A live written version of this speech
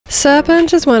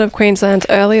Serpent is one of Queensland's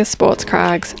earliest sports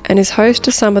crags and is host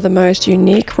to some of the most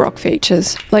unique rock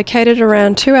features. Located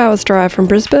around 2 hours drive from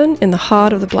Brisbane in the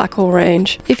heart of the Blackwall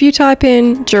Range. If you type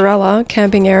in Jarella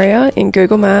camping area in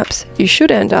Google Maps, you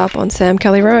should end up on Sam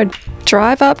Kelly Road.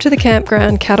 Drive up to the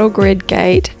campground cattle grid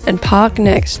gate and park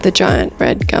next to the giant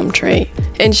red gum tree.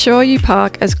 Ensure you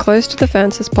park as close to the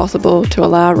fence as possible to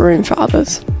allow room for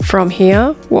others. From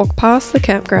here, walk past the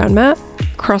campground mat,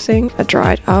 crossing a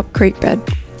dried up creek bed,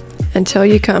 until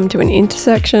you come to an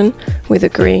intersection with a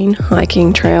green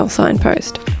hiking trail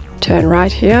signpost. Turn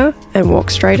right here and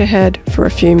walk straight ahead for a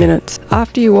few minutes.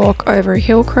 After you walk over a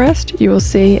hill crest, you will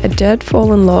see a dead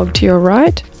fallen log to your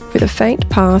right with a faint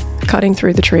path cutting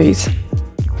through the trees.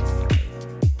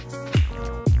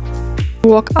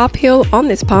 Walk uphill on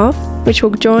this path, which will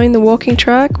join the walking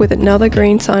track with another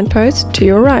green signpost to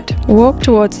your right. Walk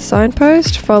towards the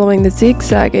signpost, following the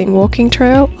zigzagging walking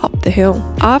trail up the hill.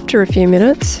 After a few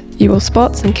minutes, you will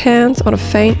spot some cans on a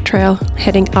faint trail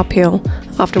heading uphill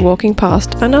after walking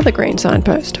past another green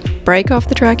signpost. Break off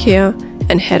the track here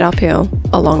and head uphill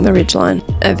along the ridgeline.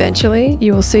 Eventually,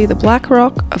 you will see the black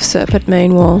rock of Serpent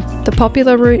Main Wall. The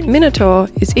popular route Minotaur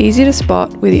is easy to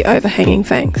spot with the overhanging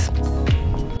fangs.